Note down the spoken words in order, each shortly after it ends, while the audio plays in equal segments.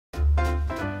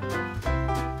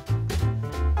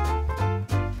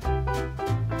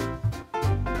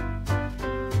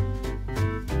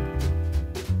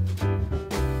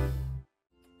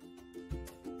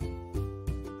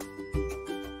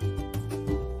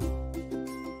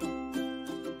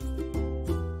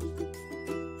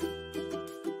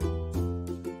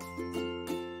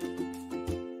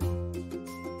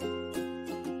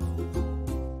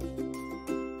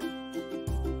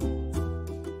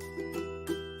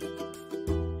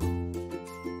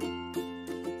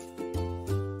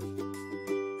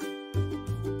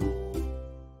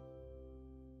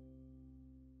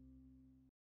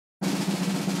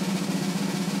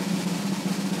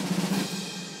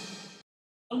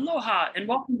Aloha and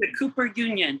welcome to Cooper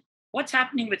Union. What's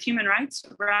happening with human rights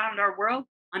around our world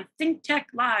on ThinkTech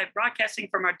Live, broadcasting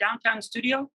from our downtown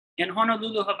studio in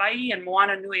Honolulu, Hawaii and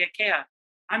Moana Nui Akea.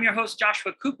 I'm your host,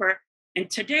 Joshua Cooper, and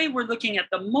today we're looking at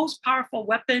the most powerful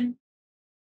weapon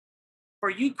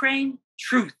for Ukraine,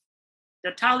 truth.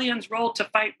 Dattalion's role to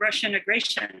fight Russian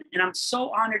aggression. And I'm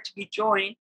so honored to be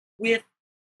joined with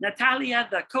Nataliya,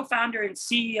 the co-founder and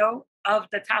CEO of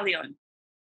Dattalion.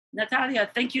 Nataliya,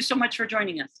 thank you so much for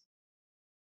joining us.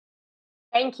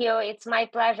 Thank you. It's my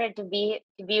pleasure to be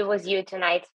with you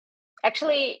tonight.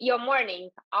 Actually, your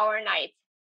morning, our night.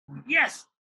 Yes,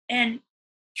 and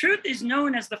truth is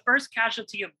known as the first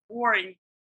casualty of war.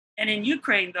 And in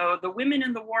Ukraine, though, the women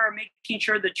in the war are making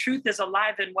sure the truth is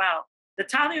alive and well.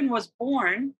 Dattalion was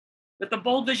born with a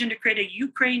bold vision to create a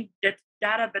Ukraine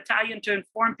Data Battalion to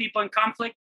inform people in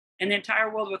conflict and the entire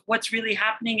world with what's really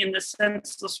happening in the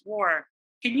senseless war.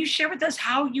 Can you share with us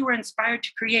how you were inspired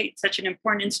to create such an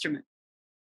important instrument?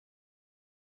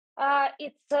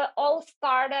 It's all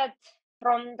started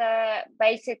from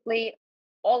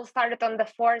all started on the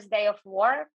first day of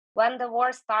war. When the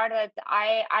war started,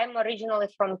 I'm originally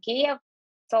from Kiev,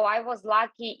 so I was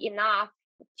lucky enough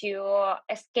to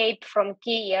escape from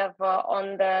Kiev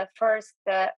on the first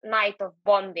night of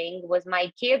bombing with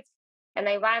my kids, and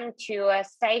I went to a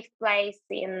safe place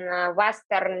in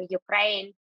western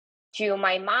Ukraine to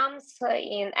my mom's,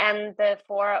 and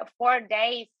for 4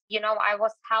 days, I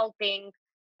was helping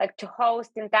to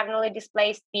host internally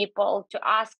displaced people, to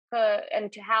ask and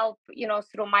to help,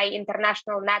 through my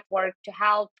international network, to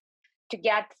help to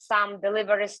get some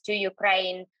deliveries to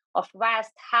Ukraine of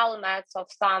vest, helmets, of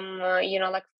some,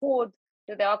 food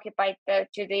to the occupied,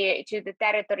 to the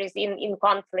territories in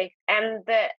conflict, and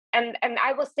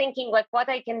I was thinking what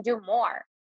I can do more,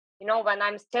 when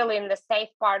I'm still in the safe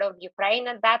part of Ukraine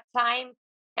at that time,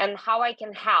 and how I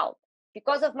can help.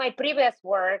 Because of my previous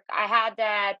work, I had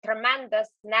a tremendous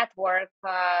network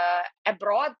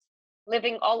abroad,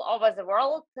 living all over the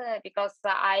world, because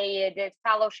I did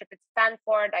fellowship at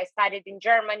Stanford, I studied in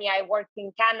Germany, I worked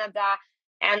in Canada,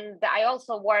 and I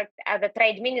also worked as a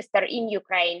trade minister in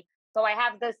Ukraine. So I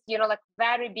have this,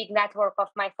 very big network of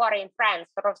my foreign friends.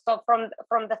 So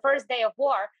from the first day of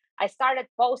war, I started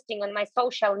posting on my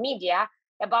social media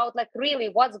about really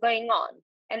what's going on.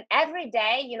 And every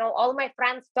day, all my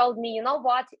friends told me, you know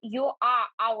what, you are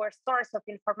our source of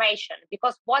information,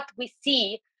 because what we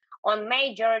see on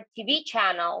major TV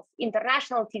channels,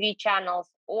 international TV channels,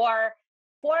 or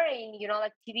foreign,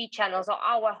 TV channels, or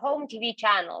our home TV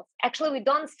channels, actually, we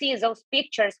don't see those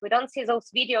pictures. We don't see those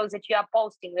videos that you are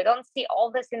posting. We don't see all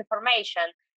this information.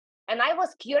 And I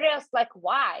was curious,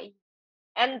 why?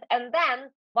 And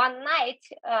then one night,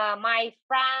 my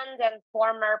friend and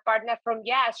former partner from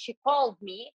US, she called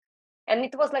me, and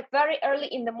it was very early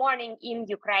in the morning in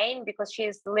Ukraine, because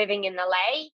she's living in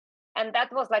LA, and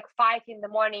that was 5 in the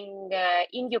morning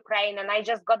in Ukraine, and I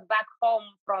just got back home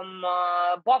from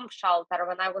bomb shelter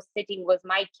when I was sitting with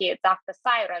my kids after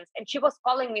sirens, and she was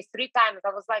calling me 3 times. I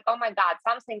was like, oh my God,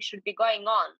 something should be going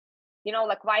on,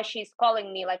 why she's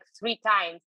calling me 3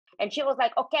 times. And she was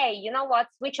like, okay, you know what,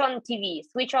 switch on TV,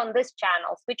 switch on this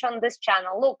channel, switch on this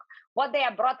channel. Look what they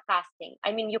are broadcasting.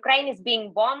 I mean, Ukraine is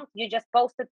being bombed. You just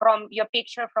posted from your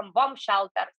picture from bomb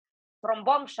shelter.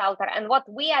 And what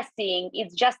we are seeing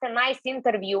is just a nice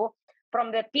interview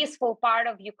from the peaceful part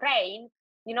of Ukraine,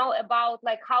 about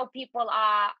how people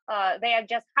are, they are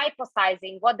just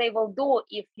hypothesizing what they will do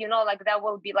if, there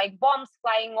will be bombs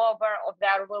flying over, or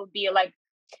there will be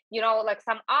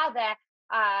some other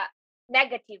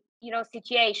negative,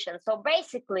 situation. So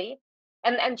basically,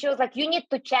 and she was like, you need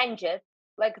to change it.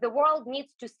 The world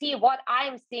needs to see what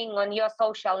I'm seeing on your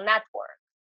social network,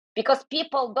 because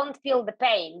people don't feel the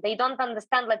pain. They don't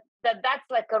understand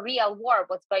that's a real war,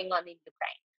 what's going on in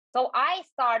Ukraine. So I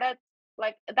started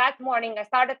that morning, I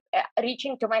started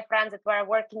reaching to my friends that were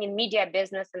working in media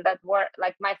business, and that were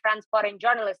my friends, foreign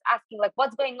journalists, asking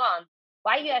what's going on?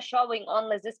 Why you are showing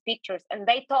only these pictures? And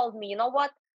they told me, you know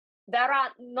what? There are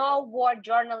no war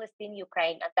journalists in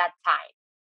Ukraine at that time,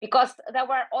 because there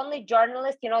were only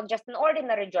journalists, just an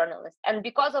ordinary journalist. And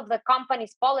because of the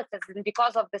company's policies and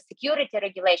because of the security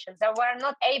regulations, they were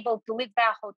not able to leave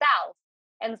their hotels.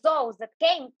 And those that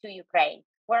came to Ukraine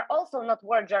were also not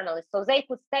war journalists. So they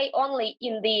could stay only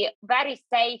in the very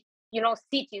safe,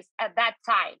 cities at that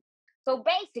time. So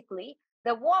basically,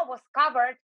 the war was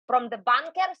covered from the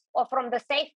bunkers or from the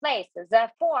safe places.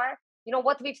 Therefore,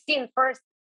 what we've seen first,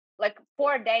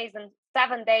 4 days and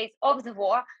 7 days of the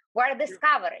war, were this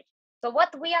coverage. So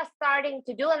what we are starting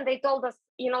to do, and they told us,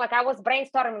 I was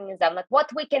brainstorming with them, what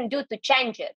we can do to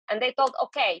change it. And they told,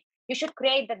 okay, you should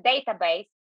create the database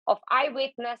of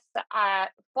eyewitness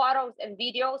photos and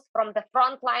videos from the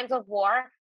front lines of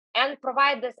war and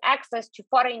provide this access to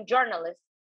foreign journalists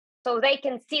so they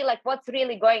can see like what's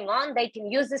really going on. They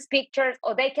can use these pictures,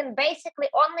 or they can basically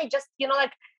only just,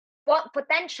 like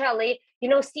potentially,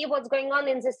 see what's going on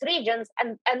in these regions.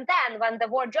 And then when the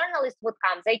war journalists would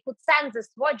come, they could send this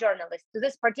war journalists to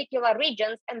this particular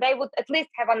regions, and they would at least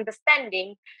have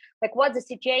understanding like what the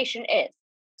situation is.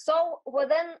 So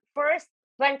within first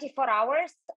 24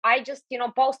 hours, I just,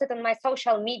 posted on my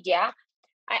social media,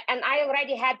 and I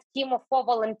already had a team of 4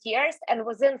 volunteers, and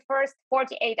within first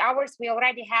 48 hours, we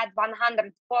already had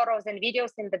 100 photos and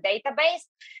videos in the database,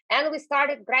 and we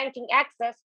started granting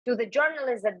access to the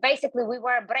journalists that basically we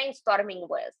were brainstorming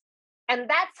with. And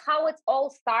that's how it all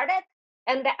started.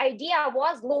 And the idea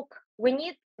was, look, we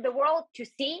need the world to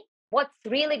see what's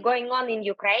really going on in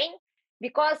Ukraine,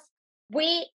 because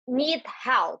we need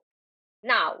help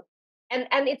now.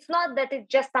 And it's not that it's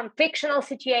just some fictional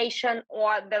situation,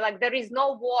 or there is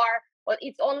no war, or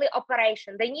it's only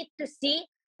operation. They need to see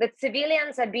that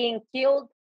civilians are being killed,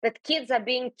 that kids are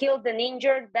being killed and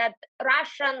injured, that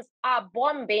Russians are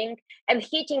bombing and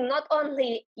hitting not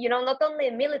only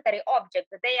military objects,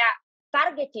 that they are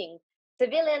targeting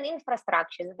civilian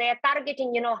infrastructures, they are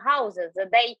targeting, houses,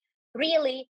 that they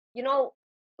really,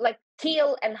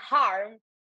 kill and harm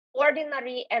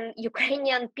ordinary and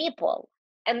Ukrainian people.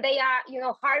 And they are,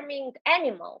 harming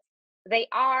animals. They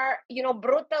are,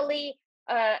 brutally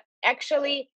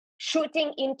actually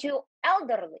shooting into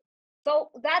elderly. So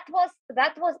that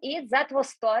was it. That was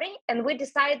story, and we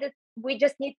decided we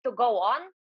just need to go on.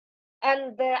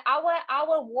 And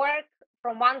our work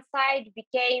from one side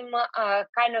became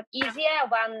kind of easier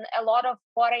when a lot of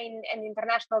foreign and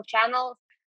international channels,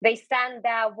 they send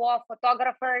their war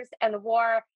photographers and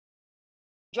war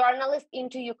journalists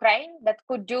into Ukraine that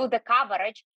could do the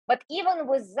coverage. But even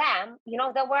with them,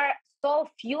 there were so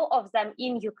few of them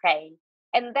in Ukraine.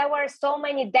 And there were so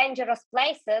many dangerous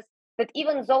places that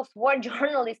even those war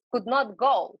journalists could not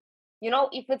go.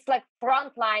 If it's like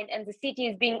frontline and the city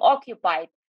is being occupied,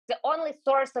 the only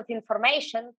source of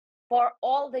information for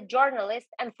all the journalists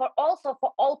and for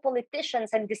all politicians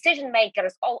and decision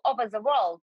makers all over the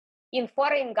world, in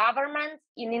foreign governments,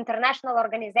 in international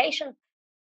organizations,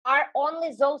 are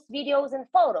only those videos and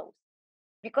photos,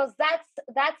 because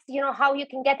that's how you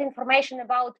can get information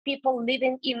about people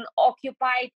living in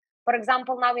occupied, for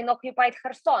example, now in occupied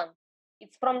Kherson.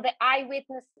 It's from the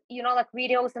eyewitness,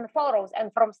 videos and photos,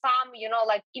 and from some,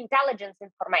 intelligence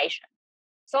information.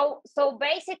 So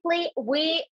basically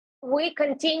we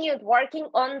continued working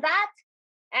on that,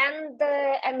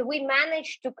 and we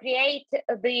managed to create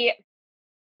the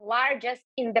largest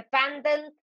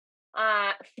independent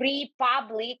free,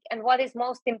 public, and what is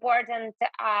most important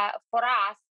for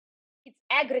us, it's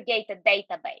aggregated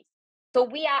database. So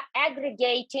we are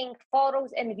aggregating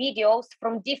photos and videos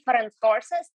from different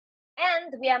sources,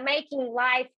 and we are making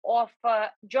life of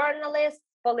journalists,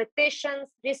 politicians,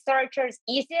 researchers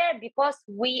easier, because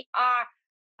we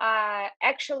are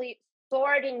actually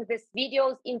sorting these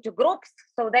videos into groups.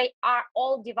 So they are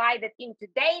all divided into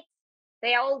dates,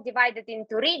 they are all divided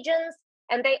into regions,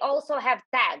 and they also have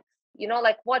tags,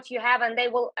 like what you have, and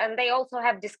they also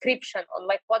have description on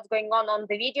like what's going on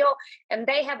the video, and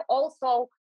they have also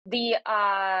the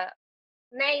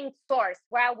named source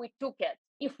where we took it,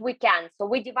 if we can. So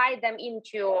we divide them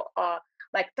into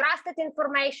like trusted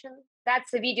information,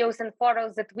 that's the videos and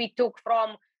photos that we took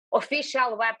from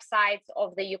official websites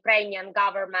of the Ukrainian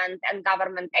government and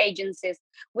government agencies.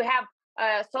 We have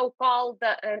so-called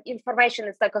information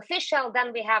is like official,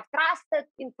 then we have trusted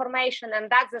information, and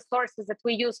that's the sources that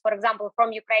we use, for example,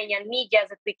 from Ukrainian media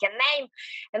that we can name.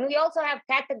 And we also have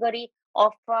category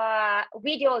of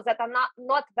videos that are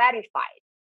not verified,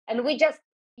 and we just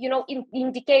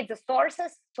indicate the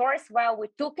source where we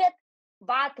took it,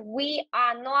 but we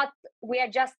are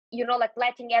just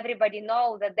letting everybody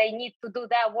know that they need to do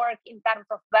their work in terms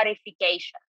of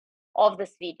verification of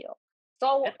this video.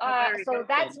 So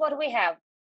that's what we have.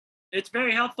 It's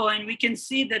very helpful, and we can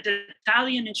see that the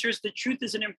Dattalion ensures the truth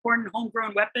is an important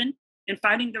homegrown weapon in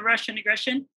fighting the Russian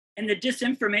aggression and the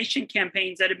disinformation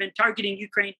campaigns that have been targeting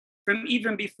Ukraine from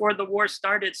even before the war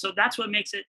started. So that's what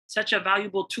makes it such a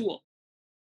valuable tool.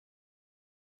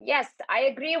 Yes, I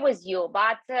agree with you,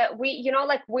 but we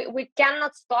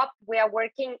cannot stop. We are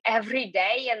working every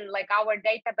day, and like our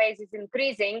database is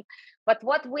increasing. But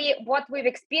what we've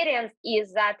experienced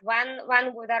is that when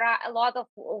there are a lot of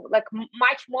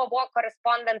much more war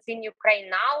correspondents in Ukraine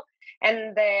now,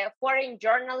 and the foreign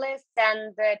journalists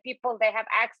and the people, they have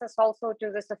access also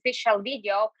to this official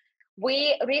video.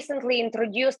 We recently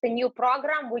introduced a new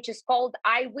program which is called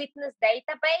Eyewitness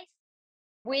Database.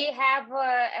 We have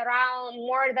around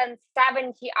more than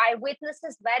 70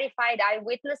 eyewitnesses, verified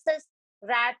eyewitnesses,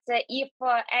 that if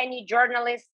any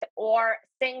journalist or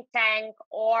think tank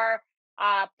or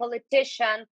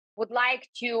politician would like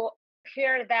to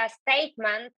hear their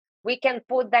statement, we can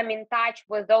put them in touch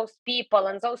with those people,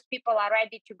 and those people are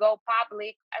ready to go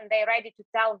public and they're ready to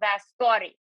tell their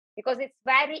story. Because it's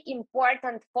very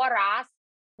important for us,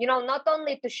 not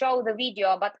only to show the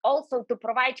video, but also to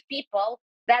provide people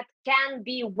that can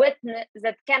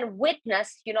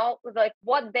witness, like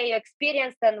what they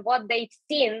experienced and what they've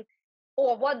seen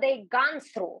or what they've gone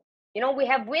through. We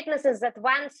have witnesses that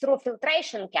went through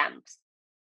filtration camps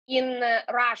in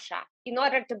Russia in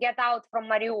order to get out from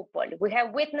Mariupol. We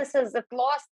have witnesses that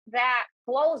lost their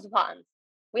close ones.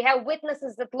 We have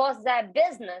witnesses that lost their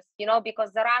business,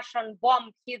 because the Russian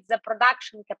bomb hit the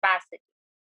production capacity.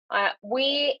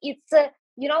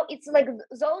 It's like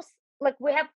those, like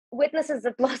we have witnesses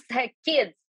that lost their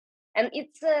kids, and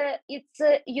it's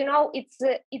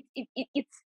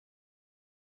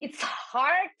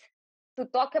hard to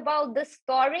talk about these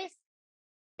stories,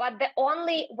 but the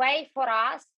only way for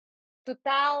us to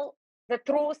tell the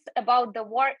truth about the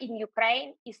war in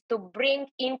Ukraine is to bring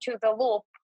into the loop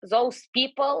those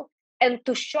people and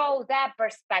to show their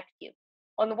perspective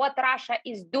on what Russia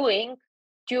is doing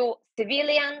to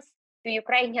civilians, to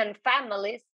Ukrainian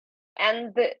families,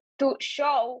 and to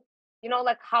show,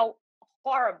 like how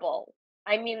horrible,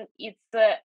 it's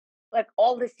like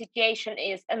all the situation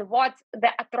is, and what the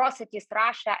atrocities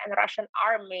Russia and Russian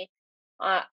army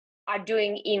are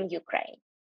doing in Ukraine.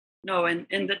 No, and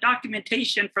the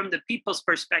documentation from the people's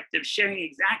perspective, sharing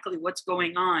exactly what's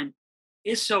going on,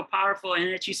 is so powerful.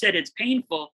 And as you said, it's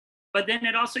painful, but then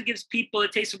it also gives people a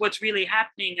taste of what's really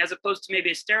happening, as opposed to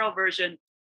maybe a sterile version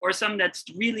or some that's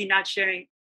really not sharing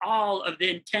all of the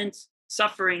intense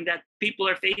suffering that people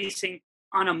are facing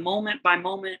on a moment by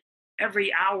moment,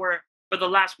 every hour for the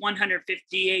last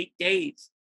 158 days.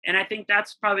 And I think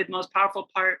that's probably the most powerful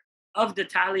part of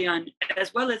Dattalion,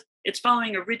 as well as it's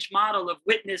following a rich model of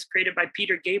witness created by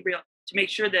Peter Gabriel to make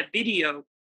sure that video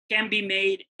can be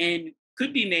made and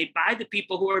could be made by the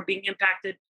people who are being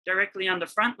impacted directly on the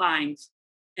front lines,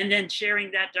 and then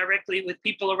sharing that directly with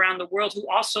people around the world who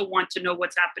also want to know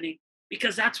what's happening,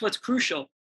 because that's what's crucial,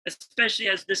 especially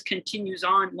as this continues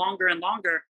on longer and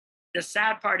longer. The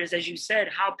sad part is, as you said,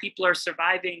 how people are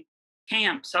surviving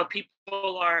camps, how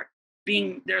people are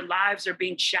their lives are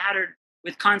being shattered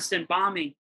with constant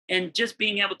bombing. And just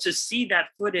being able to see that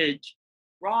footage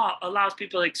raw allows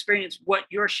people to experience what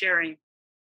you're sharing,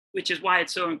 which is why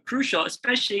it's so crucial,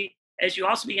 especially as you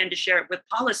also begin to share it with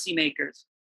policymakers,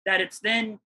 that it's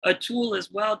then a tool as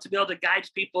well to be able to guide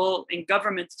people and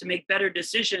governments to make better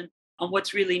decisions on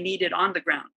what's really needed on the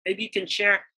ground. Maybe you can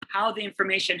share how the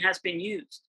information has been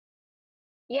used.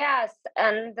 Yes,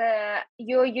 and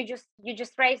you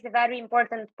just raised a very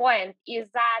important point, is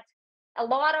that a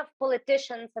lot of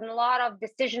politicians and a lot of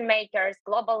decision makers,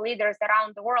 global leaders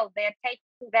around the world, they're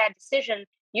taking their decision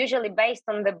usually based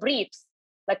on the briefs,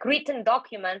 like written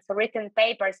documents or written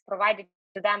papers provided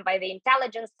to them by the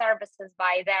intelligence services,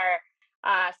 by their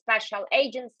special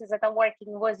agencies that are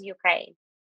working with Ukraine.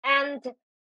 And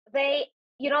they,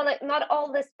 like not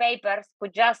all these papers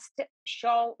could just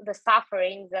show the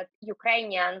suffering that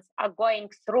Ukrainians are going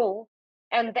through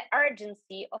and the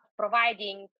urgency of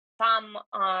providing some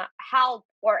help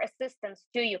or assistance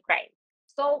to Ukraine.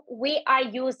 So we are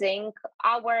using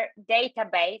our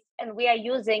database and we are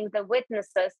using the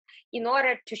witnesses in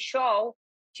order to show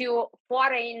to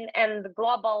foreign and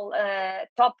global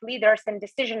top leaders and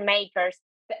decision makers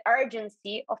the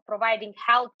urgency of providing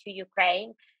help to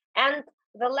Ukraine. And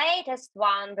the latest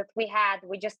one that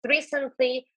we just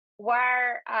recently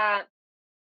were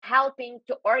helping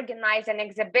to organize an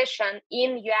exhibition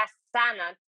in US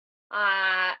Senate,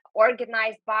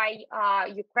 organized by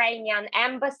Ukrainian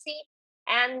embassy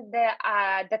and the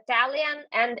Dattalion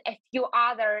and a few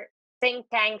other think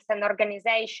tanks and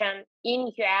organizations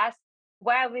in US,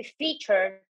 where we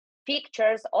featured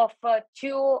pictures of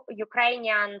two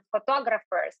Ukrainian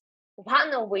photographers,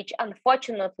 one of which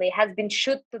unfortunately has been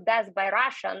shot to death by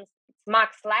Russians. It's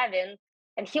Max Levin,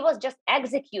 and he was just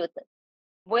executed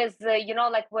with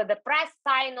like with the press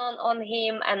sign on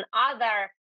him and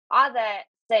other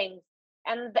things.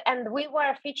 And we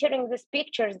were featuring these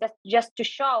pictures just to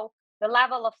show the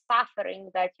level of suffering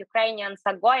that Ukrainians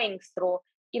are going through,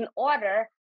 in order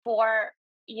for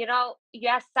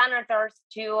US senators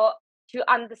to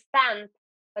understand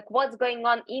like what's going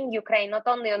on in Ukraine, not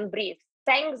only on briefs.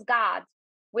 Thanks God,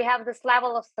 we have this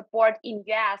level of support in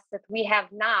US that we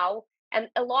have now, and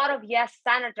a lot of US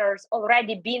senators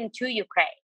already been to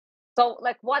Ukraine. So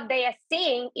like what they are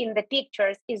seeing in the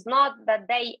pictures is not that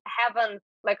they haven't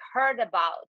like heard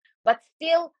about, but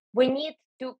still we need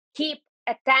to keep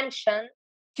attention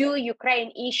to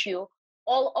Ukraine issue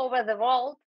all over the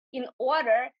world in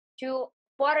order to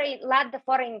let the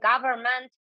foreign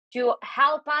government to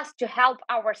help us to help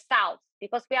ourselves,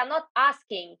 because we are not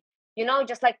asking,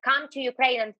 just like come to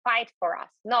Ukraine and fight for us.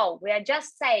 No, we are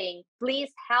just saying,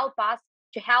 please help us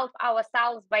to help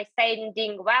ourselves by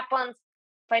sending weapons,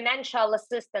 financial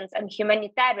assistance, and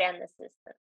humanitarian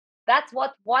assistance. That's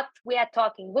what we are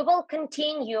talking. We will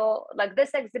continue, like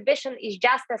this exhibition is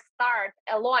just a start,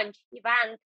 a launch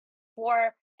event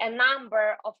for a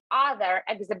number of other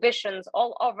exhibitions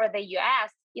all over the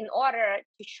US in order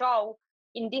to show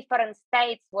in different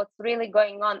states what's really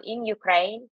going on in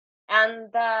Ukraine,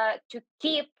 and to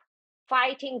keep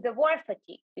fighting the war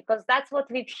fatigue, because that's what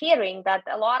we're hearing, that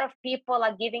a lot of people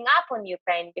are giving up on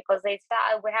Ukraine because they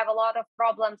say we have a lot of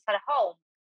problems at home,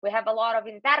 we have a lot of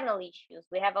internal issues,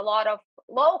 we have a lot of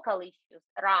local issues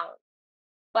around.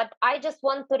 But I just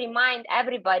want to remind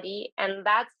everybody, and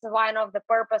that's one of the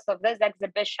purpose of this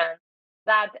exhibition,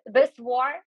 that this war,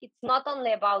 it's not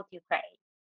only about Ukraine.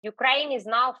 Ukraine is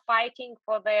now fighting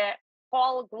for the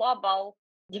whole global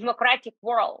democratic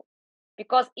world,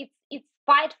 because it's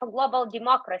fight for global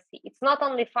democracy. It's not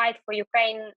only fight for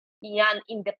Ukrainian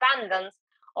independence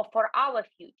or for our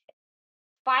future.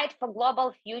 Fight for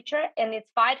global future, and it's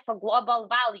fight for global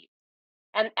values.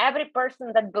 And every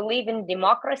person that believes in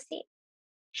democracy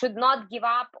should not give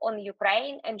up on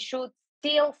Ukraine and should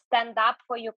still stand up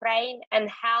for Ukraine and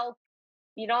help,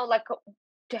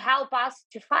 to help us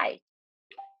to fight.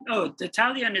 Oh,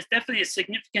 Dattalion is definitely a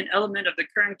significant element of the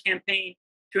current campaign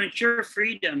to ensure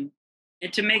freedom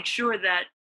and to make sure that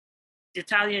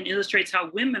Dattalion illustrates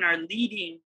how women are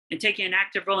leading and taking an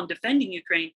active role in defending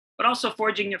Ukraine, but also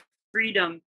forging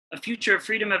a future of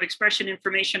freedom of expression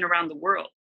information around the world.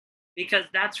 Because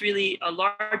that's really a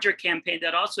larger campaign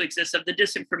that also exists of the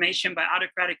disinformation by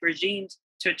autocratic regimes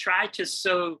to try to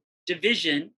sow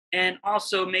division and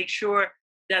also make sure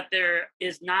that there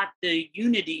is not the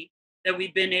unity that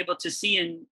we've been able to see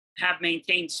and have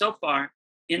maintained so far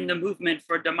in the movement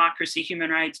for democracy, human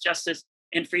rights, justice,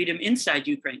 and freedom inside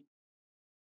Ukraine.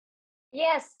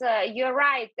 Yes, you're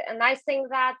right. And I think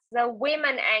that the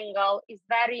women angle is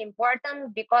very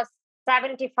important, because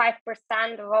 75%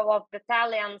 of the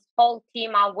Dattalions' whole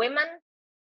team are women.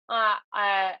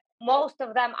 Most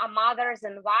of them are mothers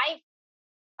and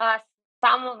wives.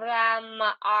 Some of them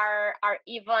are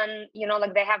even,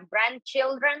 like they have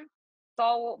grandchildren.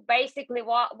 So basically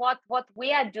what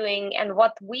we are doing and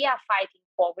what we are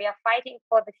fighting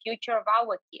for the future of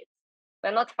our kids.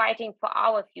 We're not fighting for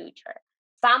our future.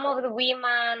 Some of the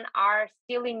women are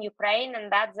still in Ukraine,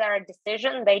 and that's their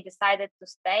decision. They decided to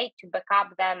stay to back up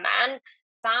their men.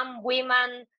 Some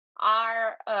women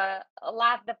are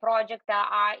left the project,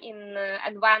 are in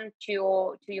and went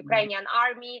to Ukrainian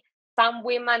army. Some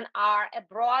women are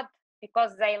abroad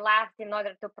because they left in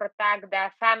order to protect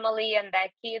their family and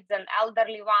their kids and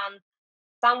elderly ones.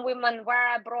 Some women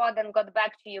were abroad and got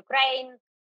back to Ukraine.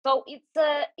 So it's,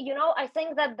 I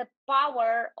think that the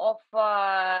power of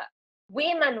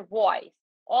women voice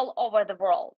all over the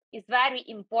world is very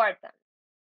important,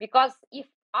 because if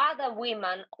other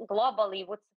women globally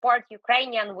would support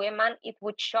Ukrainian women, it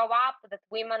would show up that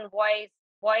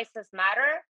voices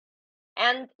matter,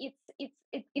 and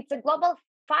it's a global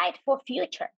fight for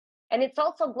future, and it's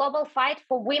also a global fight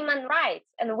for women rights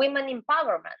and women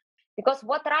empowerment, because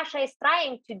what Russia is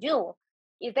trying to do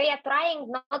is they are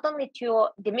trying not only to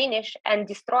diminish and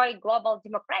destroy global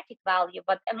democratic value,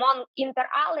 but among inter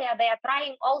alia, they are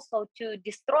trying also to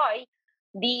destroy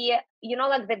the,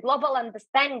 the global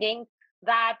understanding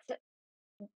that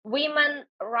women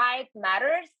rights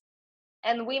matters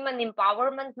and women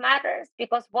empowerment matters,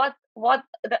 because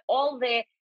all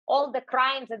the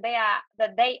crimes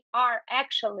that they are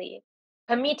actually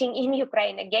committing in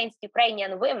Ukraine against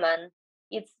Ukrainian women,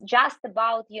 it's just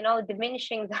about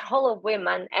diminishing the role of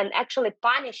women and actually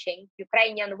punishing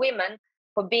Ukrainian women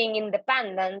for being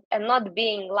independent and not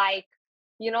being like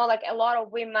like a lot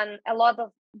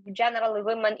of generally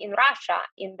women in Russia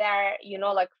in their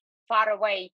like far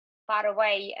away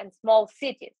and small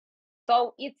cities.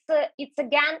 So it's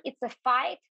a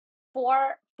fight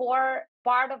for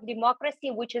part of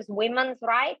democracy, which is women's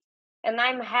rights. And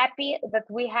I'm happy that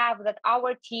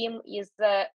our team is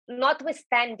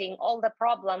notwithstanding all the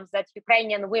problems that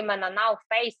Ukrainian women are now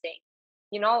facing,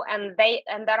 and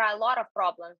there are a lot of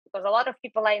problems, because a lot of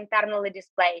people are internally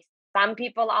displaced. Some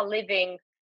people are living,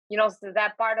 so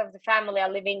that part of the family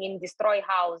are living in destroyed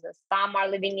houses. Some are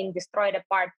living in destroyed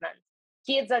apartments.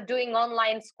 kids are doing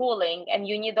online schooling and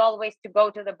you need always to go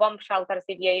to the bomb shelters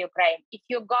if you're Ukraine. If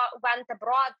you went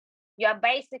abroad, you are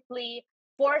basically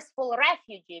forceful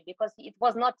refugee because it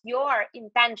was not your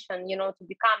intention, to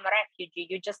become a refugee.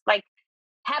 You just like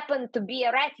happen to be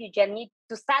a refugee and need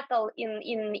to settle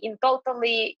in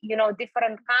totally,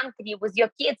 different country with your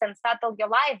kids and settle your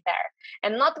life there.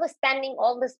 And notwithstanding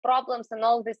all these problems and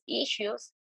all these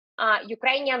issues,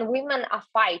 Ukrainian women are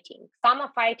fighting. Some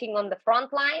are fighting on the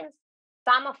front lines,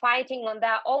 some are fighting on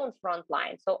their own front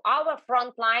line. So our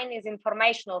front line is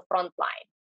informational front line.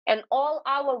 And all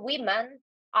our women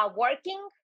are working.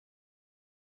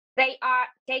 They are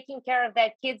taking care of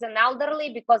their kids and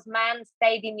elderly because men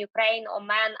stayed in Ukraine or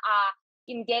men are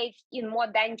engaged in more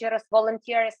dangerous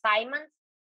volunteer assignments.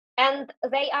 And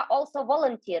they are also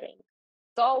volunteering.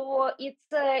 So it's,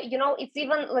 it's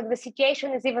even like the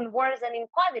situation is even worse than in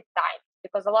COVID times,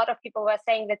 because a lot of people were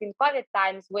saying that in COVID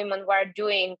times, women were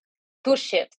doing 2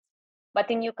 shifts. But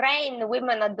in Ukraine,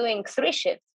 women are doing 3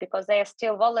 shifts because they are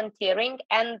still volunteering.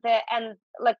 And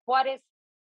like what is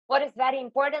very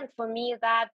important for me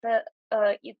that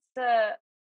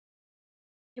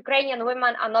Ukrainian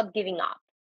women are not giving up.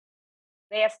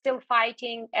 They are still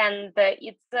fighting, and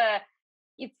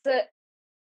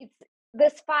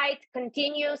this fight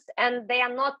continues, and they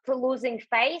are not losing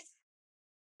face.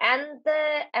 And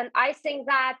I think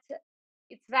that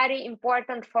it's very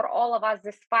important for all of us.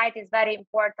 This fight is very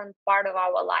important part of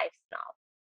our lives now.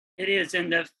 It is,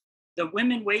 and the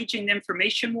women waging the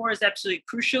information war is absolutely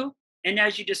crucial. And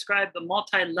as you described, the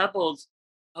multi-levels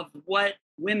of what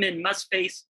women must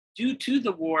face due to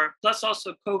the war, plus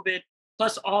also COVID,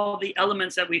 plus all the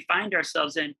elements that we find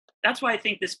ourselves in. That's why I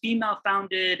think this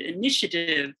female-founded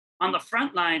initiative on the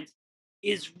front lines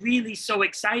is really so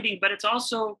exciting, but it's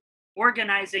also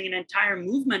organizing an entire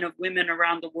movement of women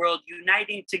around the world,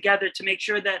 uniting together to make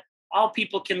sure that all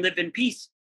people can live in peace.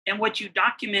 And what you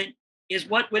document is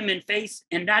what women face,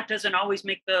 and that doesn't always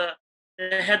make the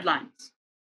headlines.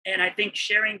 And I think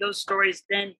sharing those stories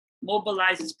then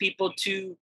mobilizes people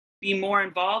to be more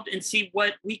involved and see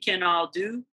what we can all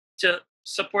do to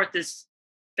support this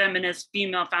feminist,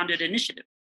 female-founded initiative.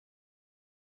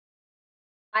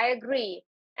 I agree.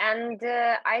 And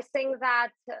I think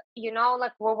that, we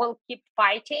will keep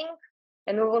fighting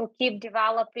and we will keep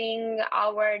developing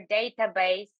our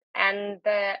database and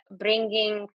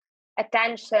bringing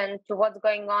attention to what's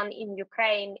going on in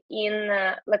Ukraine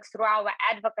through our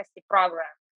advocacy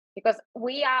program, because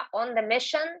we are on the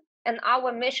mission, and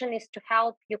our mission is to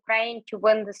help Ukraine to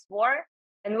win this war,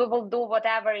 and we will do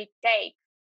whatever it takes,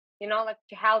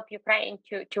 to help Ukraine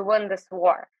to win this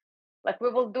war. Like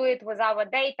we will do it with our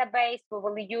database, we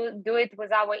will do it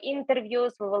with our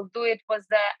interviews, we will do it with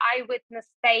the eyewitness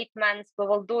statements, we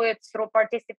will do it through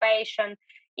participation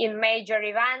in major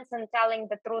events and telling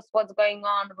the truth what's going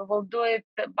on. We will do it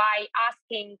by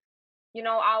asking,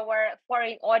 our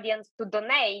foreign audience to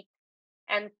donate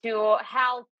and to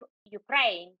help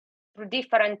Ukraine through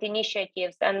different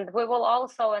initiatives. And we're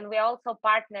also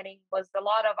partnering with a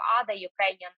lot of other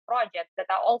Ukrainian projects that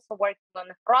are also working on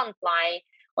the front line,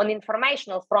 on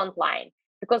informational front line,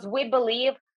 because we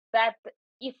believe that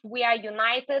if we are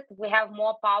united, we have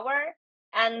more power.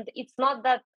 And it's not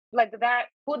that there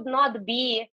could not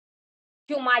be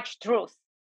too much truth,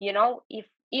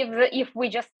 if we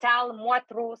just tell more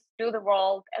truth to the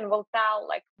world and we'll tell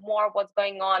more what's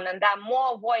going on, and there are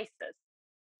more voices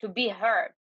to be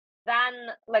heard, then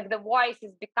the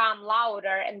voices become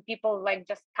louder and people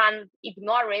just can't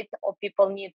ignore it, or people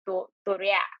need to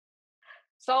react.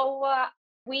 So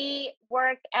we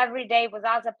work every day with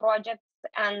other projects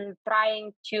and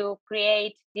trying to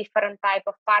create different type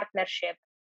of partnership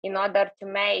in order to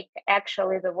make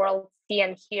actually the world see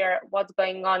and hear what's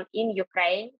going on in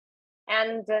Ukraine.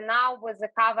 And now with the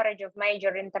coverage of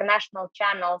major international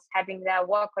channels having their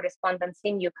war correspondents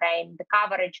in Ukraine, the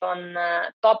coverage on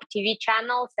top TV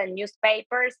channels and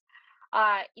newspapers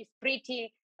is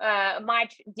pretty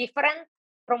much different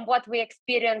from what we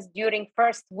experienced during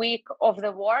first week of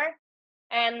the war.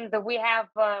 And we have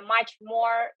much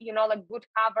more, good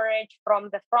coverage from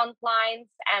the front lines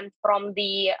and from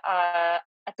the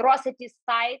atrocities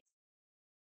sites.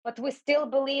 But we still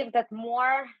believe that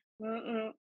more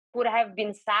could have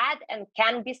been said and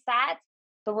can be said.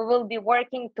 So we will be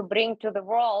working to bring to the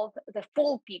world the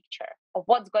full picture of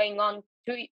what's going on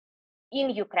in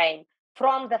Ukraine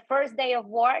from the first day of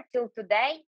war till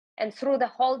today, and through the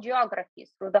whole geography,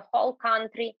 through the whole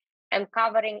country, and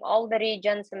covering all the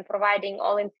regions and providing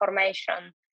all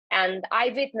information and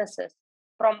eyewitnesses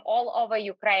from all over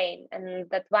Ukraine, and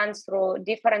that went through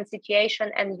different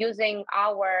situations, and using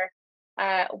our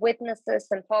witnesses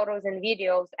and photos and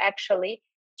videos actually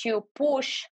to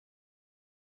push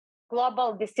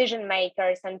global decision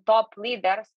makers and top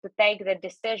leaders to take the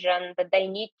decision that they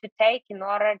need to take in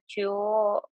order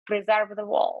to preserve the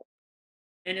world.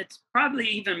 And it's probably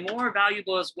even more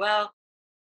valuable as well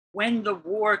when the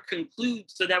war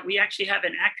concludes, so that we actually have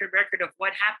an accurate record of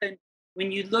what happened.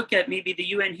 When you look at maybe the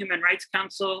UN Human Rights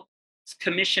Council's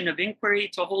commission of inquiry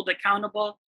to hold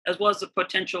accountable, as well as the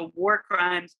potential war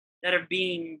crimes that are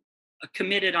being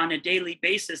committed on a daily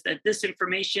basis, that this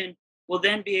information will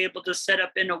then be able to set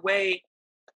up in a way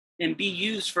and be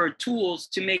used for tools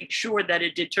to make sure that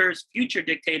it deters future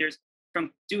dictators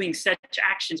from doing such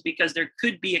actions, because there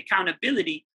could be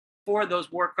accountability for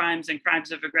those war crimes and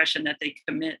crimes of aggression that they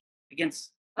commit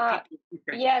against the people of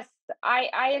Ukraine. Yes,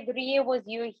 I agree with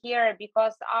you here,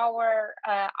 because our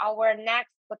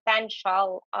next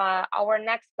potential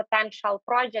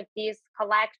project is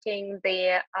collecting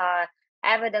the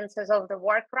evidences of the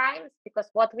war crimes, because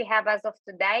what we have as of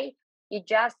today is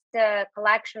just a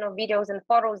collection of videos and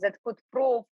photos that could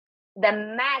prove the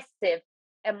massive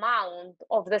amount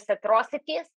of these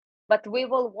atrocities. But we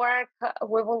will work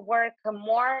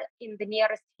more in the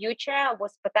nearest future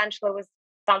with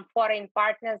some foreign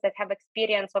partners that have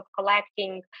experience of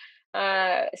collecting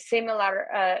similar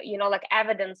like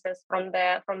evidences from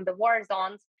the war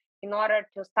zones, in order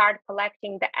to start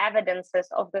collecting the evidences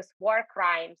of these war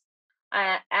crimes,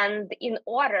 and in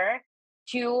order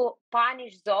to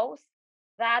punish those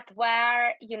that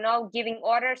were giving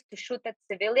orders to shoot at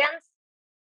civilians,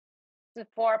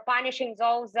 for punishing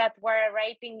those that were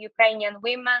raping Ukrainian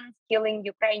women, killing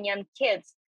Ukrainian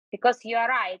kids. Because you are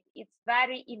right, it's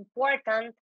very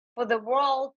important for the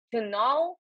world to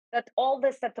know that all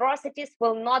these atrocities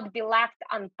will not be left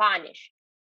unpunished.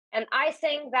 And I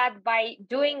think that by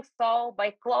doing so,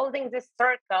 by closing this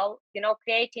circle,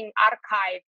 creating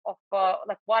archive of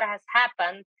like what has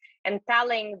happened, and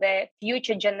telling the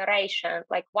future generation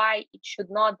like why it should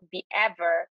not be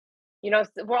ever,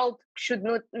 the world should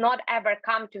not ever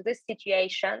come to this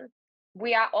situation.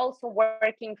 We are also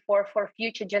working for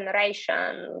future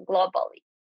generation globally.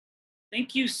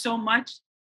 Thank you so much,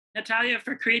 Nataliya,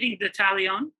 for creating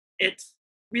Dattalion. It's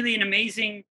really an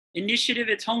amazing initiative.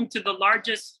 It's home to the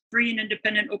largest free and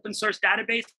independent open source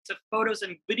database of photos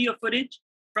and video footage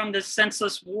from the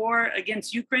senseless war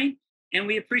against Ukraine. And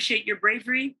we appreciate your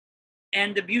bravery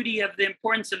and the beauty of the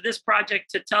importance of this project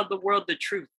to tell the world the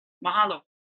truth. Mahalo.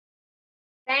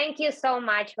 Thank you so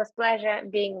much. It was a pleasure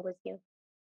being with you.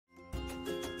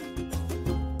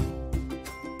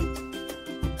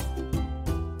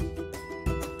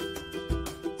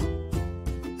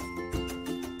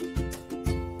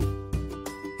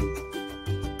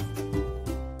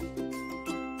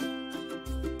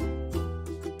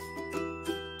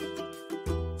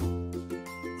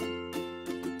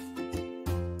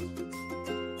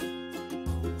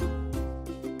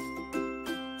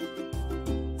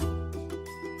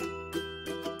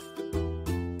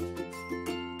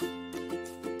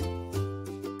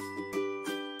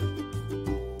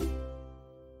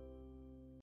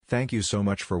 Thank you so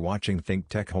much for watching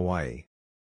ThinkTech Hawaii.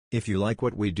 If you like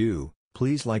what we do,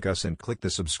 please like us and click the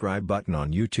subscribe button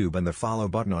on YouTube and the follow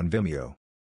button on Vimeo.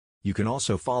 You can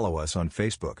also follow us on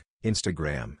Facebook,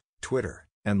 Instagram, Twitter,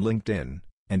 and LinkedIn,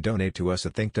 and donate to us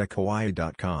at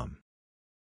thinktechhawaii.com.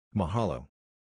 Mahalo.